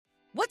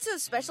What's so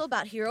special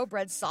about Hero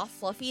Bread's soft,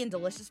 fluffy, and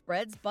delicious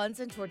breads, buns,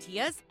 and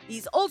tortillas?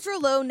 These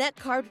ultra-low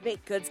net-carb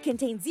baked goods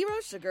contain zero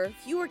sugar,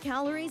 fewer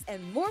calories,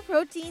 and more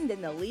protein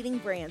than the leading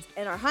brands,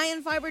 and are high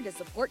in fiber to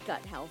support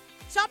gut health.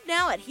 Shop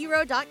now at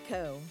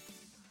hero.co.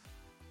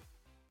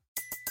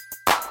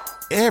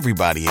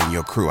 Everybody in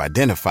your crew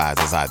identifies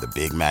as either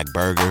Big Mac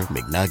Burger,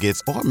 McNuggets,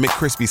 or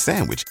McCrispy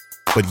Sandwich.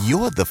 But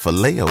you're the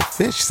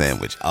Filet-O-Fish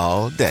Sandwich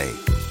all day.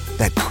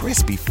 That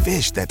crispy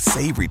fish, that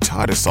savory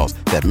tartar sauce,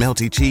 that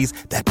melty cheese,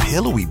 that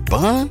pillowy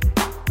bun.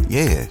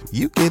 Yeah,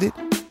 you get it.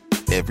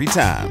 Every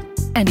time.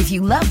 And if you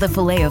love the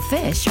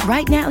Filet-O-Fish,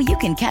 right now you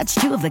can catch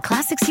two of the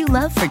classics you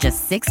love for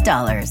just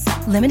 $6.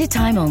 Limited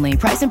time only.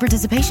 Price and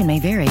participation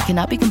may vary.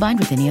 Cannot be combined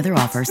with any other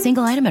offer.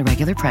 Single item at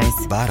regular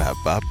price.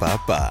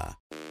 Ba-da-ba-ba-ba.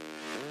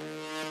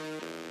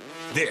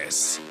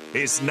 This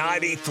is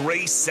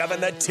 93.7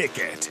 The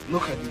Ticket.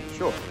 Look at me,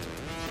 sure.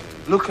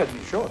 Look at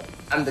me, sure.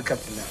 I'm the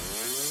captain now.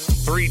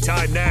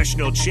 Three-time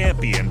national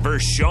champion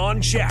Vershawn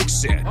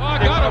Jackson. Oh,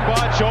 got a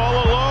bunch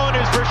all alone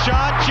is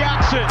Vershawn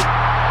Jackson.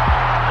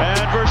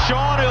 And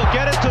Vershawn will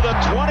get it to the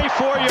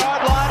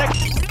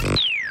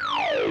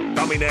 24-yard line.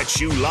 Coming at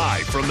you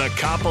live from the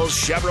Coppels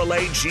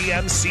Chevrolet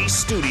GMC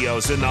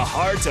studios in the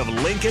heart of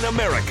Lincoln,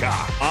 America.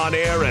 On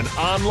air and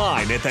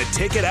online at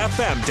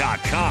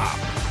theticketfm.com.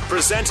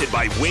 Presented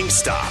by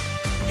Wingstop.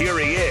 Here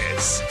he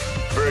is,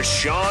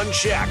 Vershawn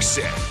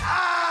Jackson.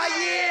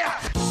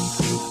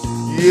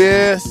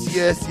 Yes.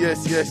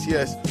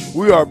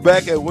 We are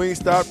back at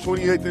Wingstop,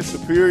 28th and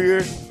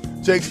Superior.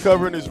 Jake's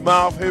covering his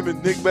mouth. Him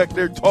and Nick back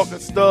there talking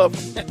stuff.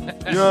 You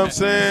know what I'm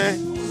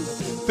saying?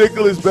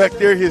 Thickle is back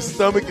there. His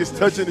stomach is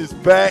touching his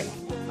back.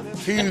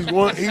 He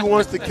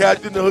wants the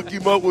captain to hook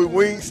him up with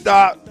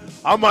Wingstop.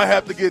 I might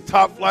have to get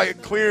top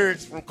flight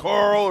clearance from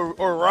Carl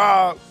or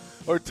Rob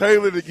or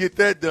Taylor to get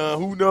that done.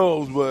 Who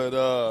knows?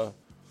 But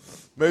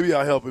maybe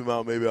I'll help him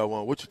out. Maybe I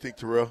won't. What you think,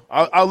 Terrell?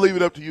 I'll leave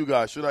it up to you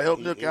guys. Should I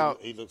help Nick out?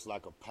 He looks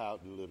like a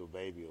pouting little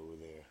baby over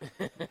there.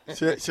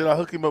 Should I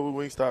hook him up with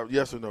Wingstop?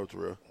 Yes or no,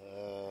 Terrell?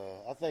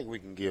 I think we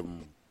can give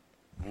him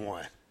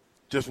one.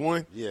 Just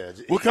one? Yeah.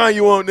 What kind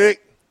you want,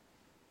 Nick?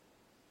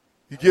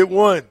 You get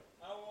one.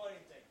 I don't want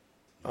anything.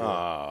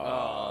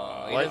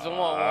 He doesn't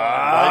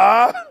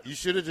want one. You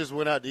should have just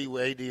went out to eat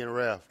with AD and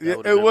Ralph.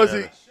 It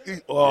wasn't.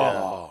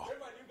 Yeah.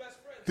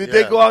 Did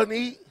they go out and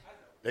eat?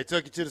 They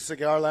took you to the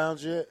cigar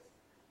lounge yet?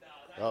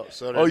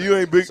 You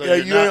ain't big. So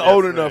you ain't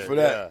old enough for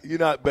that. Yeah. You're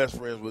not best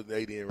friends with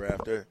AD and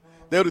Ralph. They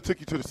would have took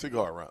you to the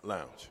cigar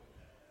lounge.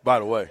 By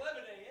the way,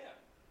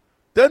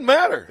 doesn't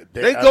matter.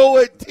 They go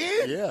at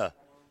 10. Yeah.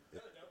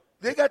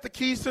 They got the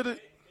keys to the.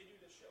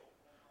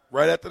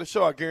 Right after the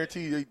show, I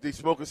guarantee you, they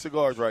smoking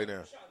cigars right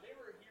now. They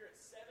were here at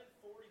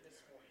 7:40 this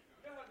morning.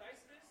 You know how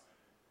nice it is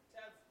to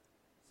have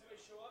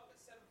somebody show up at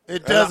 7:40?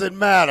 It doesn't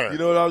matter. You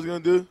know what I was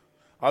going to do?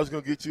 I was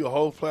going to get you a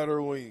whole platter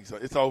of wings.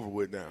 It's over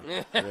with now.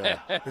 Yeah.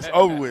 It's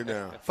over with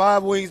now.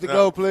 5 wings to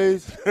go,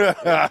 please.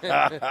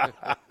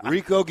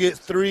 Rico gets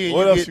 3 and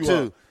what you else get you 2.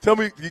 Want? Tell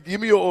me,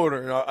 give me your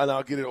order, and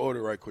I'll get it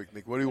ordered right quick,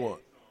 Nick. What do you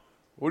want?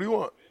 What do you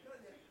want?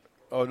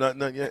 Oh,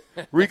 nothing yet.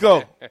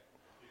 Rico,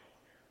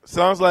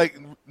 sounds like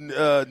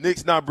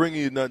Nick's not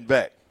bringing you nothing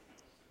back.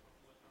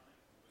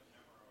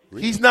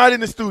 He's not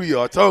in the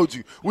studio. I told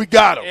you. We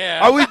got him.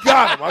 Yeah. Oh, we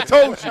got him. I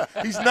told you.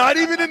 He's not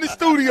even in the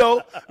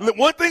studio.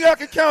 One thing I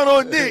can count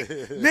on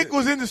Nick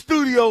was in the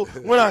studio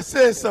when I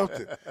said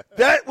something.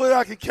 That's what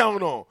I can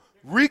count on.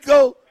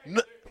 Rico,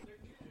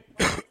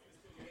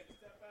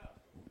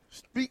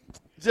 speak,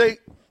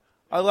 Jake.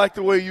 I like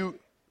the way you.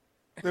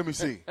 Let me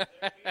see.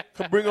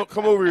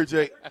 Come over here,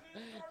 Jake.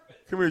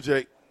 Come here,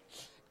 Jake.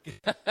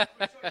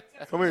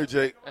 Come here,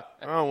 Jake.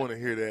 I don't want to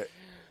hear that.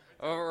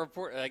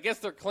 I guess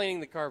they're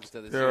cleaning the carpets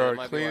to this. They are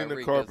cleaning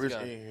the carpets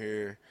in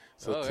here.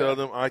 So tell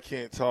them I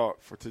can't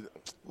talk for today.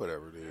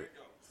 Whatever it is.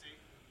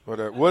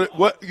 Whatever.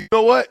 What? You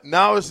know what?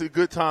 Now is a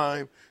good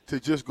time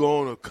to just go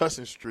on a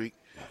cussing streak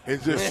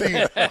and just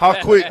see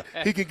how quick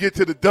he can get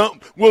to the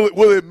dump.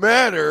 Will it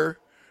matter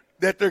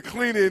that they're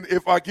cleaning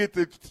if I get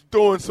to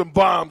throwing some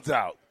bombs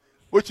out?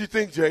 What you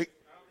think, Jake?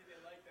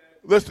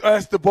 Let's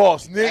ask the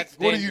boss. Nick,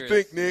 what do you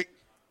think, Nick?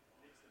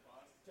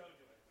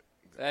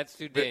 That's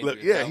too dangerous.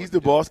 Look, yeah, he's the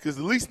boss because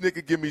at least Nick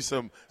could give me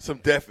some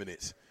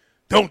definites.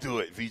 Don't do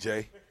it,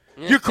 VJ.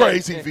 You're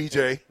crazy,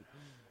 VJ.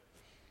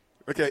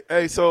 Okay,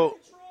 hey, so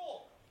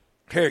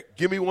here,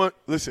 give me one.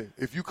 Listen,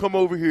 if you come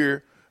over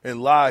here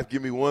and live,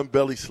 give me one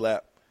belly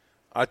slap.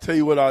 I tell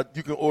you what,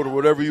 you can order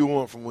whatever you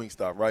want from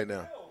Wingstop right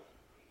now.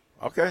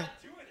 Okay.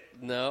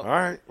 No. All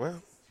right.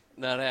 Well,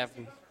 not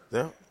happening.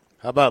 Yeah.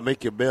 How about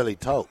make your belly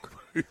talk?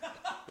 You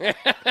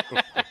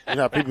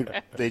know, people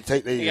they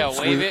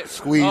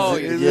squeeze oh,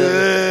 it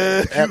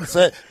together. Yeah.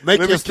 Make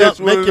your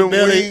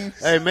belly.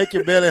 Hey, make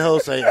your belly hole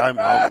say, "I'm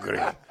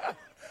hungry."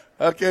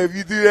 Okay, if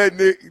you do that,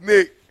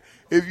 Nick,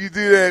 if you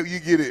do that, you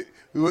get it.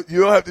 You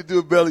don't have to do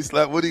a belly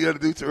slap. What do you got to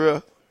do,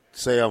 Terrell?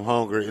 Say I'm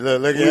hungry.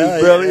 Look at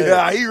his belly.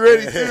 Yeah, he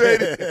ready too,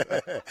 ain't he?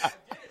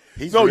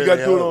 He's no, really you got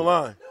to do it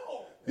online.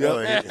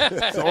 Yeah,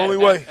 that's the only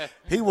way.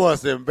 He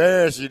wants to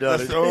embarrass you, though.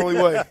 That's the only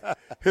way.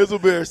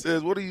 Hizzlebear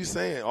says, "What are you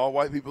saying? All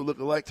white people look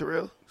alike,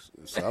 Terrell?"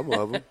 Some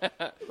of them.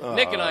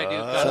 Nick and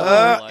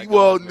I do.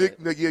 Well, Nick,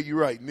 yeah, you're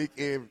right. Nick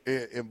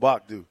and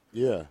Bach do.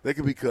 Yeah. They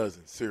could be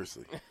cousins,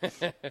 seriously.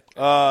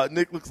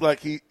 Nick looks like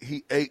he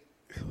ate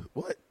 –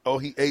 what? Oh,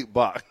 he ate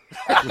Bach.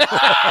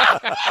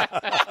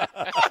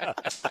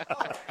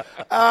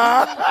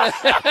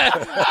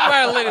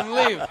 Might let him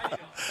leave.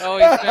 Oh,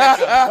 he's back.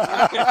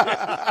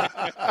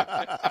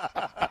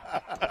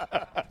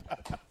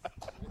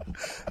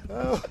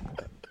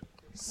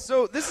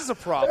 So this is a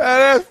problem.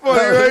 That's funny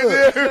right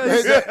there.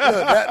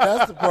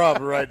 That's the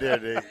problem right there,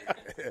 Nick.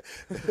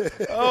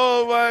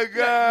 Oh, my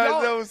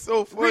God. That was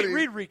so funny.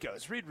 Read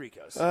Rico's. Read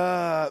Rico's.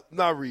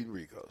 Not reading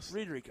Rico's.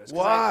 Read Rico's.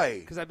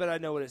 Why? Because I bet I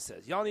know what it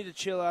says. Y'all need to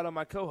chill out on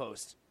my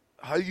co-host.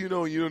 How do you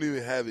know you don't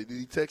even have it? Did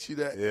he text you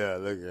that? Yeah,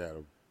 look at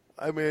him.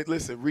 I mean,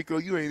 listen, Rico,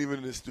 you ain't even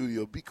in the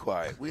studio. Be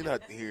quiet. We're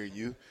not hearing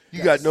you.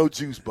 You got no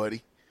juice,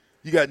 buddy.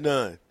 You got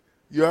none.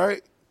 You all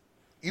right?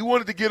 You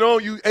wanted to get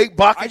on. You ate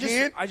Bach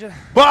again?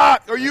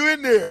 Bach, are you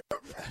in there?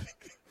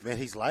 Man,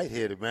 he's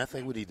lightheaded, man. I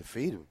think we need to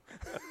feed him.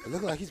 It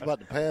looks like he's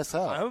about to pass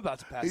out. I'm about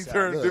to pass out. He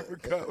turned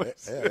different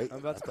colors. I'm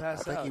about to pass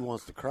out. I think he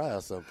wants to cry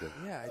or something.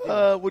 Yeah, I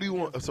do. What do you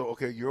want? So,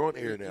 okay, you're on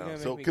air now.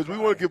 So, because we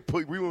want to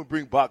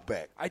bring Bach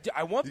back. I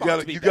want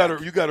Bach to be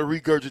back. You got to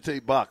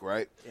regurgitate Bach,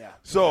 right? Yeah.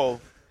 So,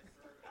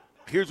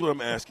 here's what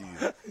I'm asking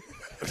you.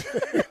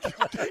 You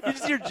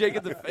just hear Jake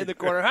in the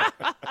corner.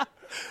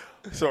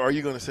 So, are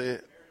you going to say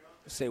it?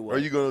 Say what? Are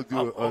you going to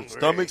do a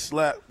stomach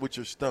slap with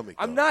your stomach?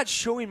 I'm not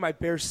showing my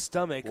bare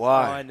stomach.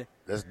 Why?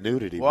 That's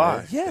nudity. Why?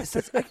 Man. Yes,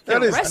 I could that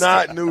get is arrested.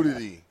 not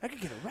nudity. I could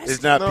get arrested.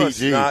 It's not No, PG.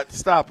 it's not.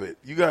 Stop it.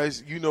 You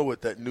guys, you know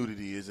what that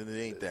nudity is, and it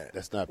ain't that.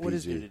 That's not PG. What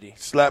is nudity?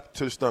 Slap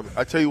to the stomach.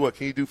 I tell you what,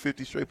 can you do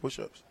 50 straight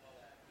push-ups?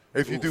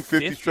 If you do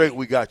 50 straight,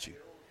 we got you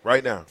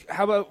right now.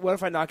 How about what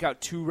if I knock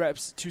out 2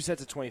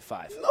 sets of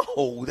 25?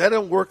 No, that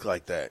don't work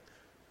like that.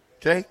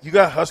 Okay? You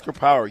got Husker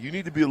power. You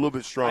need to be a little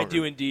bit stronger. I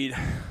do indeed.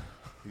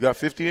 You got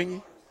 50 in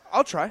you?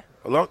 I'll try.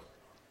 Hello?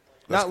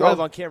 Not live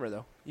on camera,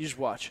 though. You just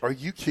watch. Are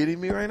you kidding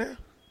me right now?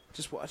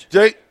 Just watch.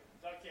 Jake?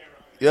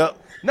 Yep.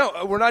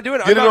 No, we're not doing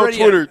it. Get I'm it not on ready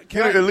Twitter. yet.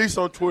 Get it at least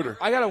on Twitter.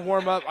 I got to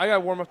warm up.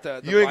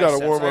 The You ain't gotta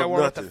biceps. warm I gotta up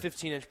warm nothing. up the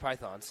 15-inch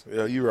pythons.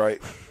 Yeah, you're right.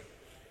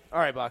 All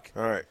right, Buck.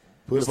 All right.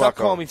 Stop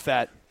calling me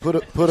fat.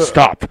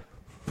 Stop.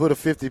 Put a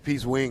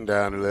 50-piece wing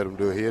down and let him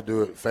do it. He'll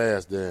do it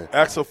fast then.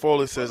 Axel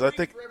Foley says, I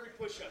think. For every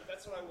push-up.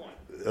 That's what I want.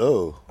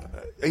 Oh.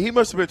 He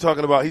must have been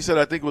talking about, he said,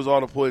 I think it was all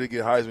the play to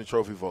get Heisman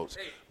Trophy votes.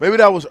 Maybe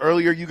that was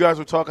earlier. You guys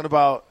were talking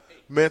about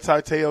Manti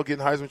Te'o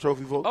getting Heisman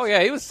Trophy votes? Oh,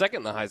 yeah, he was second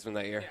in the Heisman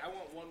that year. I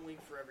want 1 wing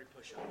for every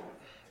push-up.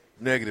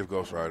 Negative,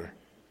 Ghost Rider.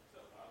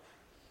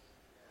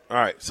 All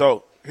right,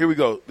 so here we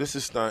go. This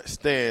is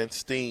Stan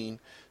Steen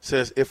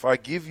says, if I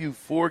give you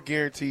 4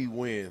 guaranteed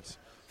wins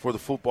for the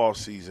football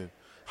season,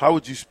 how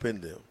would you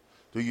spend them?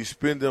 Do you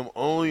spend them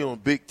only on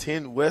Big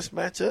Ten West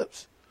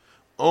matchups?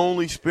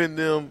 Only spend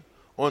them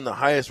on the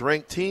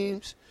highest-ranked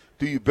teams?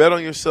 Do you bet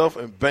on yourself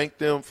and bank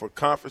them for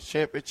conference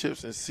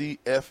championships and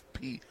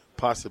CFP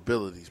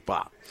possibilities,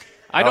 Bob?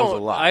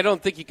 I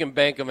don't think you can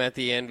bank them at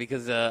the end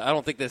because I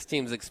don't think this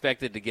team's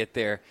expected to get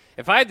there.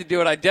 If I had to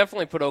do it, I'd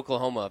definitely put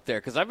Oklahoma up there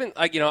because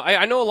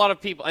I know a lot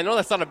of people. I know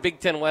that's not a Big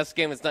Ten West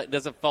game. It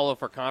doesn't follow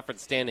for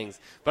conference standings.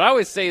 But I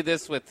always say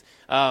this with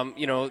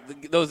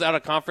those out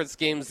of conference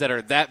games that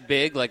are that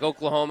big, like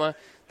Oklahoma.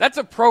 That's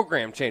a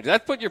program change.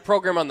 That's put your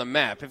program on the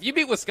map. If you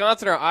beat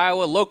Wisconsin or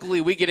Iowa, locally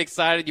we get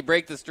excited. You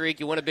break the streak.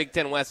 You win a Big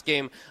Ten West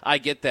game. I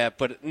get that.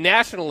 But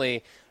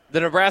nationally, the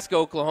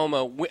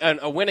Nebraska-Oklahoma,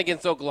 a win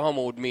against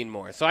Oklahoma would mean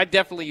more. So I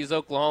definitely use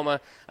Oklahoma.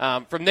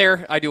 From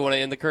there, I do want to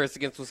end the curse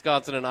against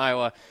Wisconsin and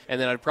Iowa,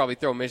 and then I'd probably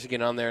throw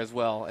Michigan on there as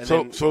well. And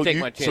then take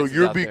my chances So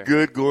you'll out be there.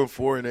 good going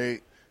 4-8,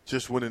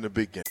 just winning the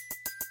big game.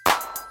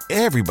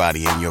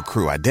 Everybody in your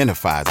crew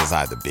identifies as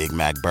either Big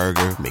Mac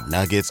Burger,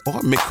 McNuggets,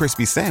 or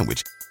McCrispy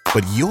Sandwich.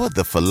 But you're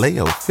the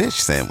Filet-O-Fish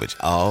Sandwich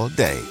all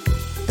day.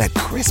 That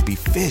crispy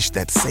fish,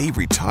 that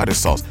savory tartar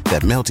sauce,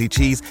 that melty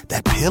cheese,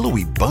 that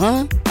pillowy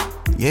bun.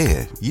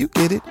 Yeah, you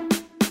get it.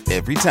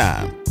 Every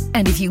time.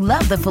 And if you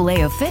love the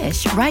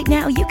Filet-O-Fish, right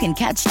now you can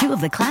catch 2 of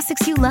the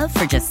classics you love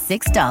for just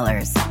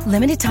 $6.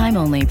 Limited time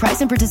only.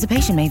 Price and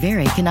participation may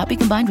vary. Cannot be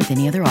combined with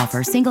any other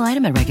offer. Single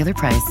item at regular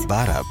price.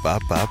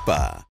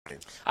 Ba-da-ba-ba-ba.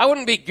 I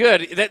wouldn't be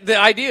good. The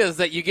idea is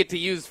that you get to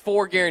use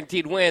 4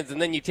 guaranteed wins,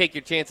 and then you take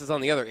your chances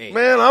on the other 8.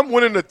 Man, I'm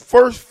winning the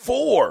first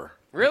 4.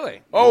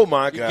 Really? Oh,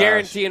 my God. You're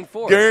guaranteeing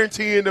 4.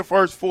 Guaranteeing the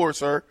first 4,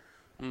 sir.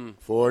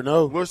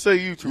 4-0. What say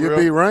you, Terrell? You'll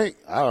be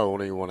ranked? I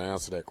don't even want to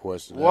answer that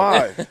question.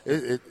 Why?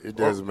 It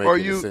doesn't make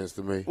any sense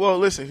to me. Well,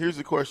 listen, here's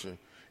the question.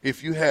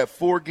 If you have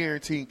 4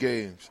 guaranteed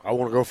games. I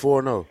want to go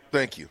 4-0.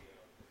 Thank you.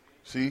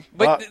 See?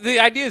 But the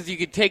idea is you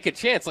could take a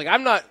chance. Like,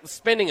 I'm not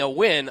spending a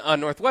win on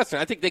Northwestern.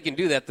 I think they can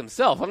do that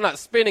themselves. I'm not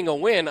spending a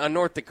win on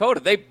North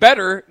Dakota. They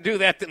better do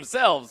that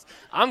themselves.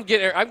 I'm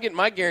getting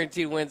my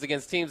guaranteed wins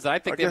against teams that I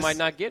think they might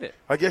not get it.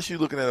 I guess you're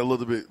looking at it a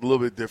little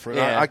bit different.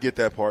 Yeah. I get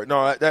that part.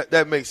 No,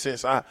 that makes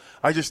sense. I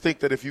just think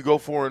that if you go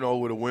 4-0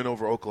 with a win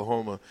over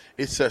Oklahoma,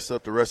 it sets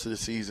up the rest of the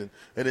season,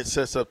 and it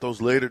sets up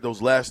those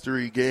last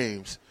 3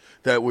 games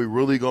that we're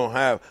really going to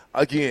have.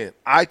 Again,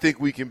 I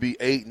think we can be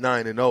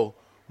 8-9-0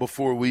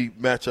 before we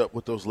match up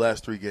with those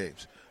last 3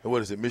 games. And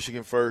what is it,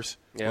 Michigan first,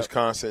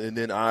 Wisconsin, and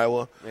then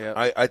Iowa? Yep.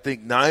 I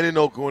think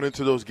 9-0 going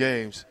into those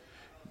games,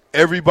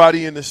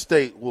 everybody in the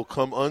state will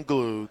come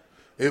unglued.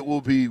 It will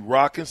be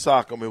rock and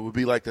sock 'em. It will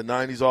be like the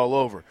 90s all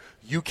over.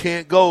 You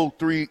can't go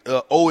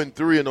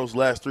 0-3 in those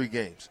last 3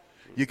 games.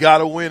 You got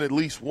to win at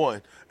least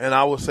one, and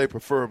I would say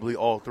preferably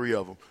all 3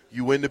 of them.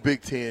 You win the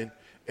Big Ten,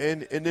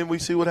 and then we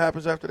see what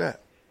happens after that.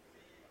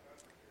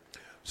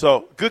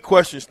 So, good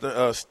question.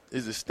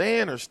 Is it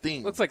Stan or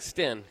Steen? Looks like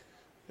Sten.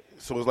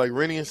 So it's like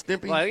Rennie and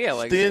Stimpy? Well, yeah,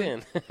 like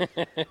Sten.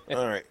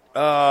 All right.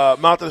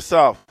 Mouth of the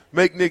South.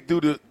 Make Nick do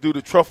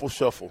the truffle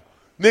shuffle.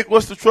 Nick,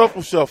 what's the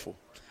truffle shuffle?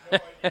 You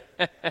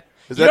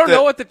don't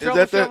know what the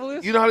truffle shuffle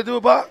is? You know how to do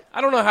it, Bob?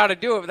 I don't know how to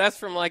do it, but that's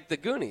from, like, the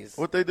Goonies.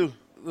 What they do?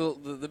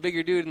 The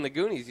bigger dude in the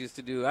Goonies used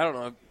to do, I don't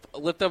know,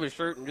 lift up his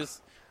shirt and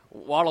just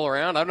waddle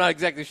around. I'm not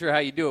exactly sure how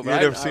you do it. But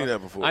I've never seen that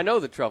before. I know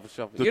the truffle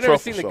shuffle. You never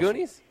seen the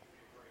Goonies?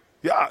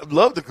 Yeah, I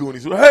love the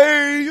Goonies.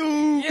 Hey,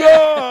 you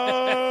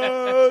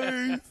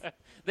guys!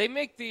 They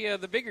make the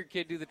bigger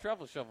kid do the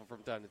truffle shuffle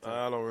from time to time.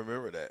 I don't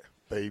remember that.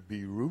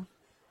 Baby Ruth.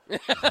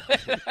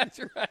 That's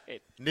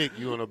right. Nick,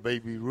 you on a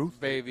Baby Ruth?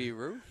 Baby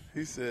Ruth.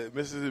 He said,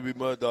 Mississippi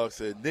Mud Dog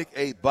said, Nick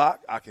ate Bach.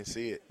 I can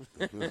see it.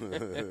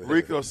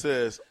 Rico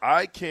says,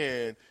 I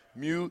can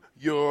mute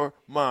your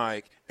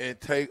mic and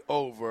take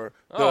over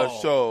the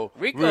show.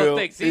 Rico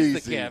thinks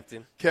he's the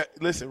captain.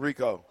 Listen,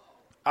 Rico,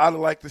 I'd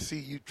like to see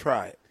you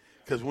try it.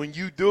 Because when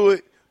you do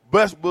it,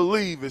 best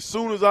believe as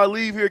soon as I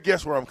leave here,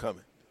 guess where I'm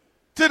coming?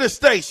 To the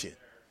station.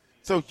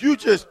 So you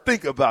just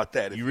think about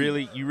that. You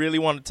really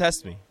want to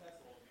test me?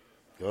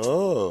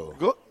 Oh,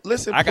 go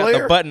listen. I got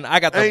player, the button.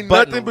 I got the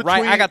button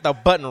right. I got the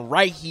button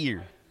right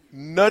here.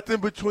 Nothing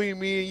between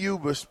me and you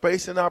but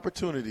space and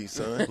opportunity,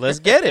 son. Let's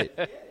get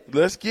it.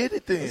 Let's get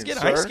it then. Let's get it.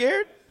 Sir. Are you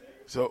scared?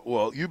 So,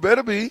 well, you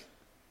better be.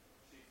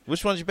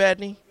 Which one's your bad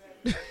knee?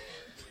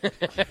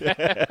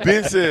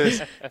 Ben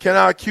says, can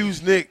I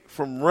accuse Nick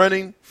from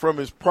running from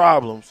his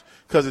problems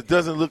because it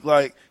doesn't look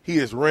like he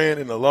has ran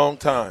in a long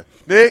time?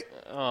 Nick?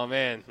 Oh,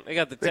 man. They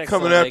got the text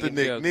coming after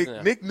Nick.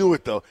 Jokes, Nick knew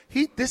it, though.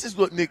 This is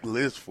what Nick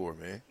lives for,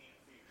 man.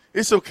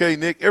 It's okay,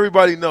 Nick.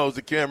 Everybody knows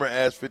the camera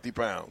adds 50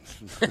 pounds.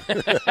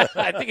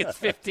 I think it's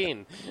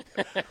 15.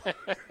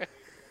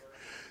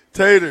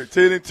 Tater,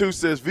 10-2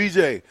 says,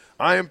 VJ,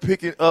 I am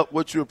picking up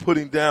what you're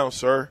putting down,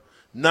 sir.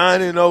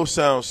 9-0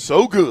 sounds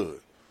so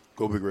good.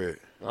 Go Big Red.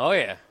 Oh,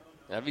 yeah.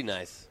 That'd be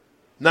nice.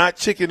 Not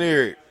Chicken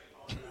Eric.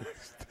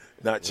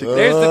 Not Chicken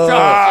There's the truffle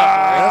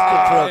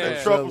shuffle.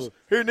 That's the truffles.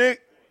 Here,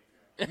 Nick.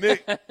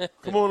 Nick,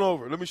 come on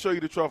over. Let me show you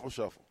the truffle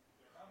shuffle.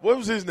 What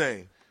was his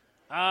name?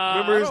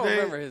 Remember his name?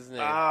 Remember his name.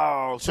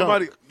 Oh,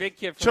 somebody. Big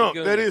kid from Chunk.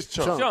 the That is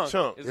Chunk.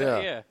 Chunk. Is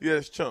that, yeah. Yeah,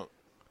 it's Chunk.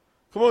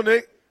 Come on,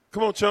 Nick.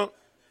 Come on, Chunk.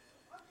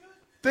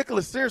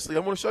 Thickless, seriously, I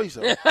want to show you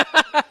something.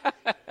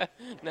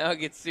 Now it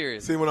gets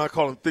serious. See, when I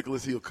call him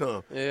Thickless, he'll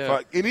come. Yeah.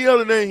 Any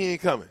other name, he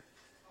ain't coming.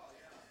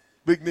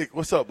 Big Nick,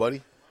 what's up,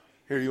 buddy?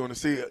 Here, you want to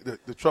see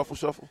the truffle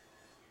shuffle?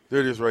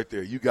 There it is right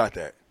there. You got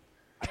that.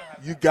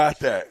 You got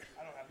that.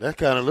 That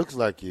kind of looks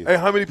like you. Hey,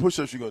 how many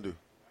push-ups you going to do?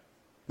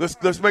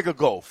 Let's make a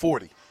goal,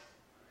 40.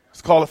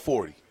 Let's call it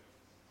 40.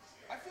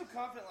 I feel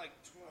confident like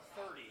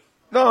 30.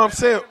 No, I'm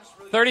saying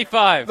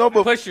 35. No,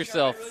 but push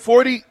yourself.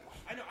 40.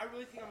 I know. I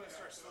really think I'm going to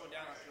start slowing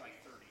down after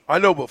like 30. I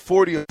know, but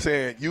 40 I'm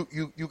saying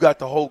you got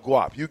the whole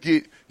guap. You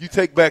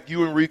take back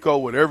you and Rico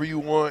whatever you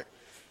want.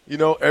 You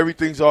know,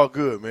 everything's all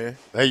good, man.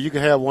 Hey, you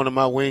can have one of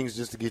my wings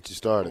just to get you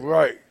started.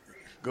 Right.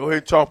 Go ahead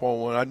and chomp on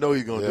one. I know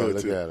you're going to do it,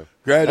 look too. At him.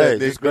 Grab that,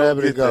 Nick. Just grab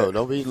it and go. That.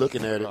 Don't be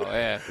looking at it. Oh,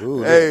 yeah.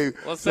 Ooh, hey,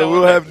 so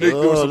we'll have Nick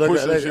do some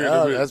push-ups here in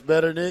a minute. That's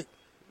better, Nick.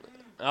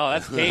 Oh,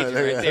 that's Cajun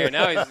right there.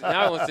 Now he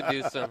wants to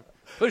do some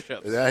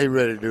push-ups. Now he's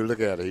ready to do. Look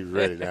at it. He's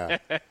ready now.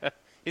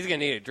 He's going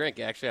to need a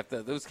drink, actually.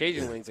 After those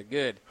Cajun wings are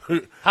good.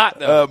 Hot,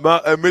 though.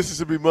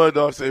 Mississippi Mud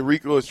Dog said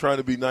Rico is trying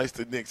to be nice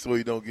to Nick so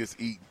he don't get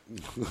eaten.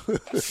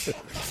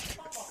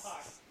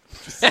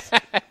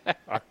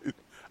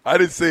 I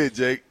didn't say it,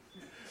 Jake.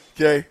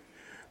 Okay?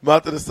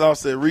 Mouth of the South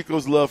said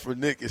Rico's love for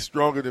Nick is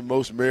stronger than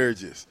most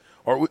marriages.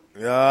 Mouth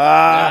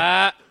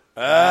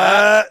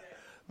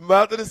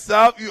of the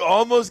South, you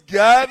almost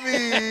got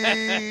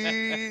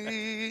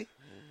me.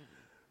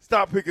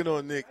 Stop picking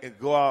on Nick and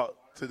go out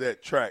to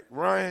that track.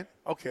 Ryan,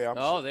 okay.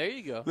 There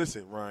you go.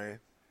 Listen, Ryan,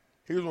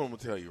 here's what I'm going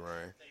to tell you,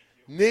 Ryan.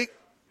 Nick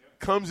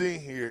comes in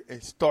here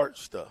and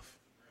starts stuff.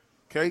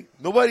 Okay?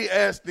 Nobody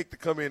asked Nick to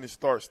come in and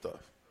start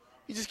stuff.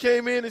 He just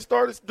came in and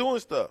started doing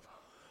stuff.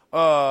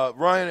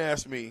 Ryan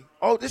asked me,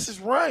 this is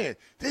Ryan.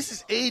 This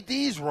is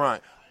AD's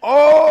Ryan.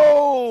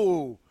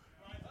 Oh,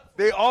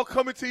 They all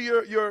coming to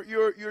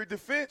your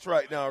defense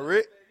right now,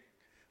 Rick.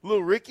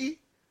 Little Ricky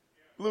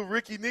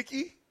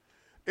Nicky.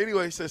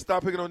 Anyway, he says,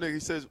 stop picking on nigga. He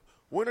says,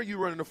 when are you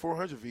running the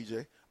 400,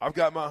 VJ? I've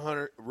got my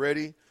 100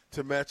 ready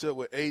to match up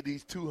with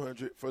AD's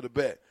 200 for the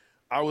bet.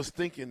 I was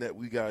thinking that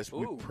we guys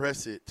would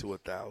press it to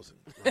 1,000.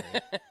 Right?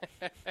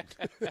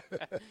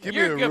 Give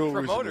me a real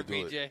promoter,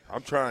 reason to do it.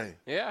 I'm trying.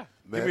 Yeah.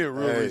 Give me a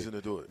real reason to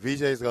do it.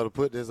 VJ's going to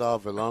put this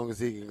off as long as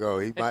he can go.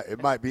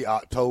 It might be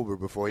October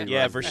before he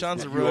runs.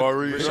 Vershawn's a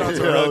real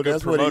good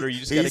promoter. You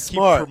just got to keep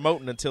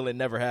promoting until it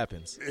never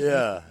happens.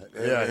 Yeah.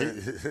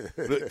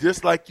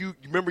 Just like you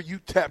remember you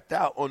tapped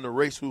out on the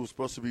race we were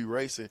supposed to be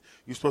racing.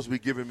 You were supposed to be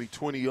giving me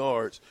 20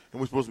 yards,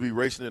 and we're supposed to be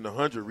racing in the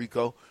 100,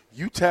 Rico.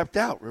 You tapped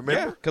out, remember?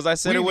 Yeah, because I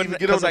said it wouldn't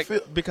get on the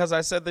field. Because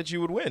I said that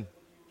you would win.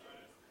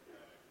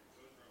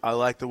 I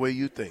like the way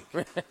you think.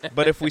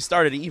 But if we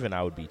started even,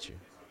 I would beat you.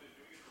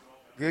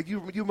 Yeah,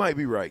 you might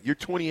be right. You're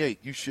 28.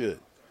 You should.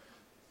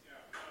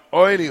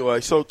 Oh,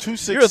 anyway, so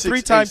 266. You're a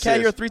three-time cat.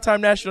 You're a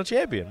three-time national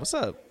champion. What's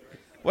up?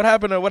 What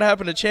happened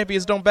to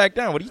champions don't back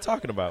down? What are you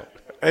talking about?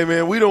 Hey,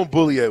 man, we don't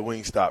bully at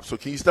Wingstop, so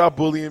can you stop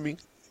bullying me?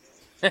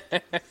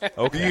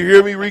 Okay. Do you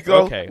hear me,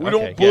 Rico? Okay. We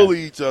don't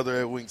bully each other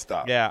at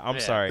Wingstop. Yeah,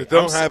 I'm sorry. It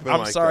don't happen I'm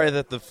like sorry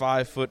that the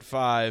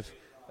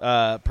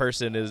 5'5"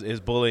 person is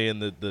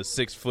bullying the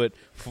 6 foot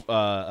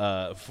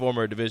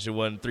former Division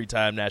I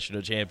 3-time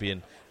national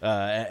champion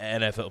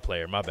NFL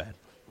player. My bad.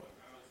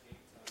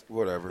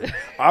 Whatever.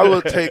 I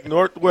will take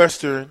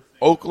Northwestern,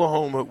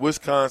 Oklahoma,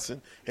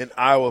 Wisconsin, and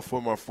Iowa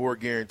for my 4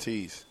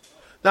 guarantees.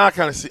 Now I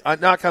kind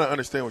of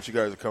understand what you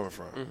guys are coming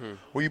from. Mm-hmm.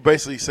 When you're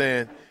basically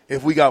saying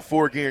if we got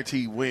 4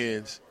 guaranteed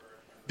wins,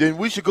 then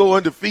we should go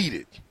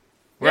undefeated,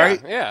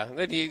 right? Yeah.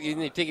 Then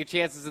you take your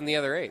chances in the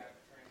other 8.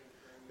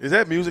 Is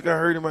that music I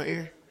heard in my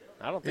ear?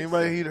 I don't think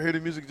Anybody hear the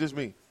music? Just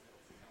me.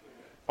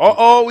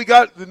 We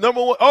got the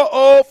number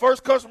 1.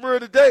 First customer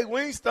of the day,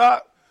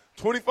 Wingstop,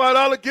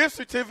 $25 gift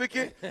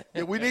certificate.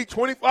 And we need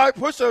 25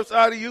 push-ups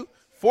out of you,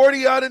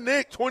 40 out of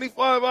Nick,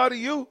 25 out of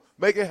you.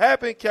 Make it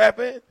happen,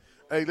 Captain.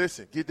 Hey,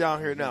 listen, get down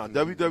here now.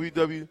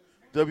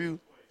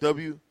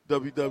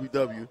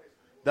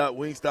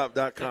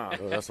 www.wingstop.com.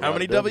 How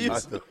many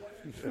W's?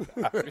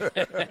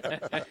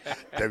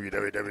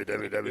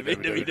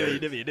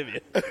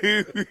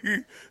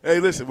 www. Hey,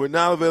 listen, we're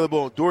now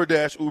available on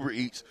DoorDash, Uber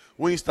Eats.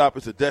 Wingstop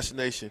is a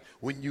destination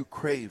when you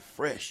crave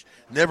fresh,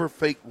 never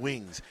fake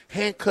wings,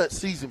 hand-cut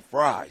seasoned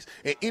fries,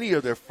 and any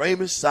of their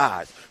famous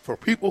sides. For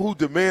people who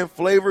demand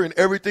flavor in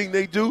everything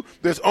they do,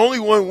 there's only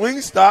one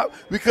Wingstop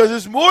because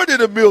it's more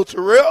than a meal,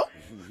 Terrell.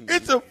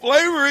 It's a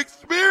flavor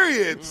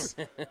experience.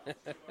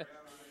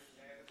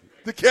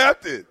 The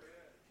Captain.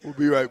 We'll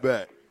be right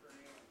back.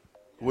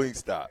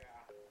 Wingstop.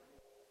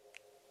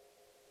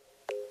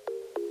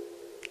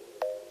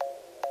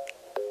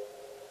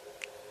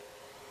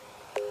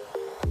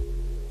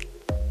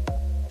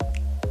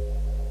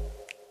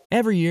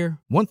 Every year,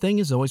 one thing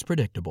is always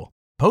predictable.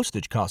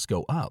 Postage costs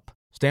go up.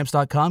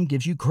 Stamps.com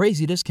gives you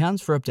crazy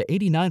discounts for up to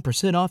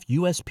 89% off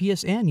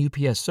USPS and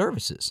UPS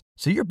services,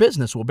 so your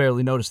business will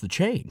barely notice the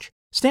change.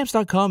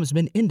 Stamps.com has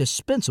been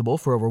indispensable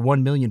for over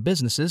 1 million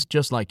businesses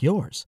just like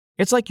yours.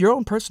 It's like your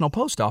own personal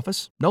post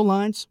office. No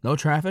lines, no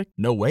traffic,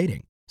 no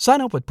waiting.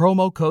 Sign up with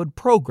promo code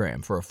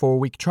PROGRAM for a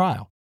 4-week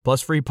trial,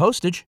 plus free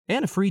postage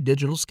and a free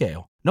digital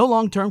scale. No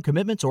long-term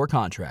commitments or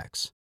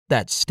contracts.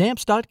 That's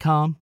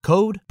Stamps.com,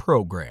 code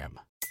PROGRAM.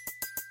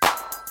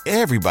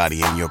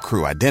 Everybody in your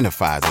crew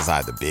identifies as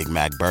either Big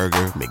Mac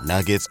Burger,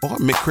 McNuggets, or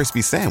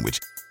McCrispy Sandwich.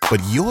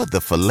 But you're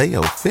the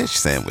Filet-O-Fish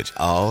Sandwich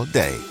all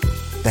day.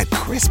 That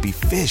crispy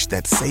fish,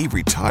 that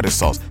savory tartar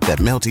sauce, that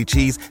melty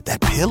cheese,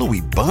 that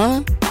pillowy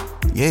bun.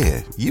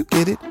 Yeah, you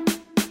get it.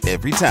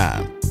 Every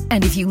time.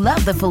 And if you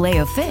love the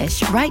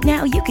Filet-O-Fish, right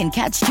now you can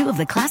catch 2 of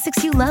the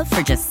classics you love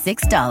for just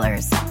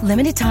 $6.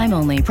 Limited time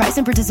only. Price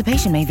and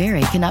participation may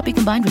vary. Cannot be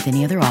combined with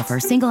any other offer.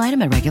 Single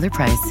item at regular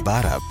price.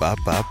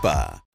 Ba-da-ba-ba-ba.